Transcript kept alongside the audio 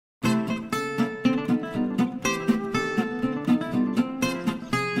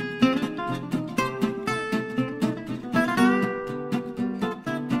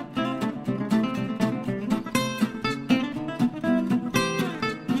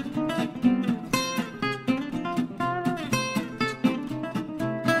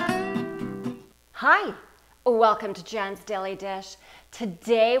Welcome to Jen's Daily Dish.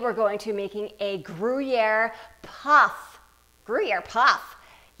 Today we're going to be making a Gruyere puff. Gruyere puff.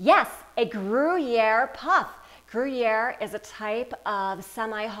 Yes, a Gruyere puff. Gruyere is a type of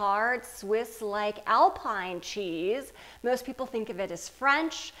semi-hard Swiss-like Alpine cheese. Most people think of it as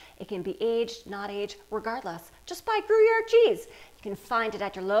French. It can be aged, not aged, regardless. Just buy Gruyere cheese. You can find it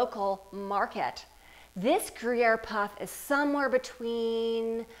at your local market. This Gruyere puff is somewhere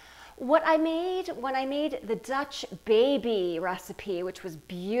between what I made when I made the Dutch baby recipe, which was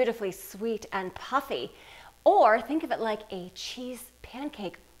beautifully sweet and puffy. Or think of it like a cheese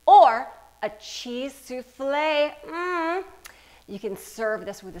pancake or a cheese souffle. You can serve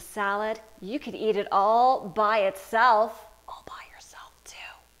this with a salad. You could eat it all by itself. All by yourself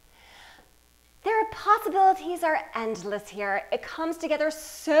too. Their possibilities are endless here. It comes together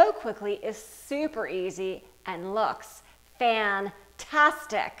so quickly, is super easy, and looks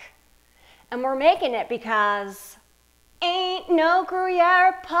fantastic. And we're making it because ain't no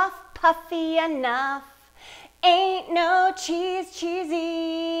Gruyere puff puffy enough. Ain't no cheese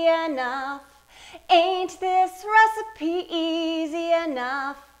cheesy enough. Ain't this recipe easy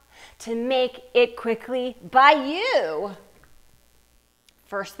enough to make it quickly by you?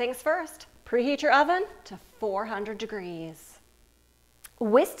 First things first, preheat your oven to 400 degrees.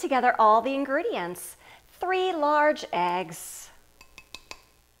 Whisk together all the ingredients. 3 large eggs.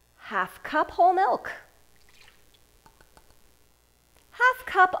 Half cup whole milk. Half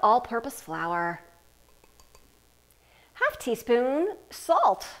cup all-purpose flour. Half teaspoon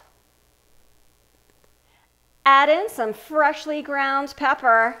salt. Add in some freshly ground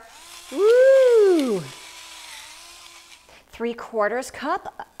pepper. Woo! 3/4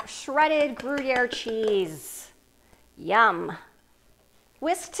 cup shredded Gruyere cheese. Yum.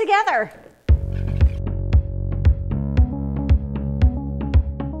 Whisk together.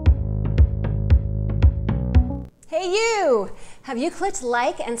 Hey you! Have you clicked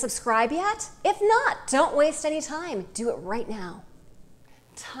like and subscribe yet? If not, don't waste any time. Do it right now.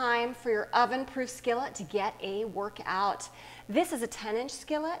 Time for your oven-proof skillet to get a workout. This is a 10-inch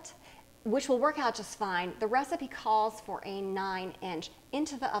skillet, which will work out just fine. The recipe calls for a 9-inch.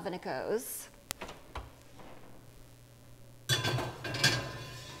 Into the oven it goes.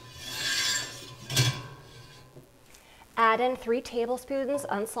 Add in 3 tablespoons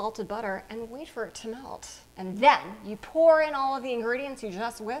unsalted butter and wait for it to melt. And then you pour in all of the ingredients you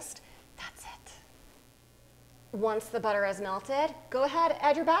just whisked. That's it. Once the butter has melted, go ahead,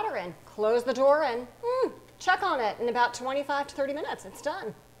 add your batter in. Close the door and check on it in about 25 to 30 minutes. It's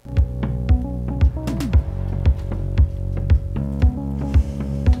done.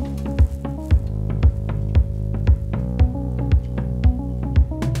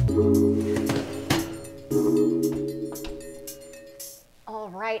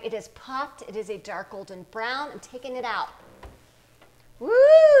 Right, it is puffed, it is a dark golden brown. I'm taking it out.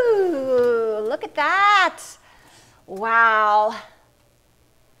 Woo! Look at that! Wow.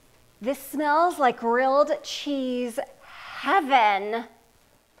 This smells like grilled cheese heaven.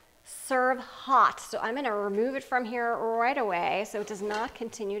 Serve hot. So I'm going to remove it from here right away so it does not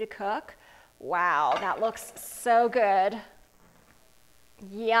continue to cook. Wow, that looks so good.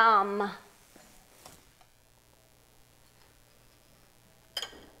 Yum.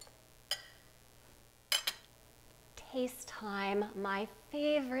 Taste time, my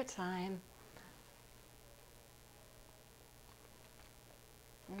favorite time.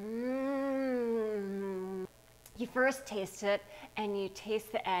 You first taste it and you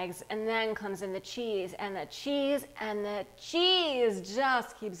taste the eggs and then comes in the cheese and the cheese and the cheese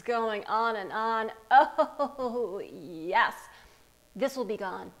just keeps going on and on. Oh, yes. This will be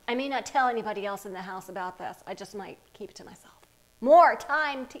gone. I may not tell anybody else in the house about this. I just might keep it to myself. More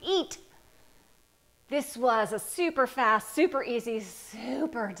time to eat. This was a super fast, super easy,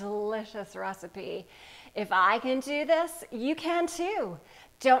 super delicious recipe. If I can do this, you can too.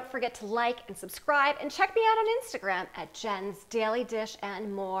 Don't forget to like and subscribe and check me out on Instagram at Jen's Daily Dish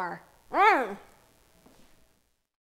and more.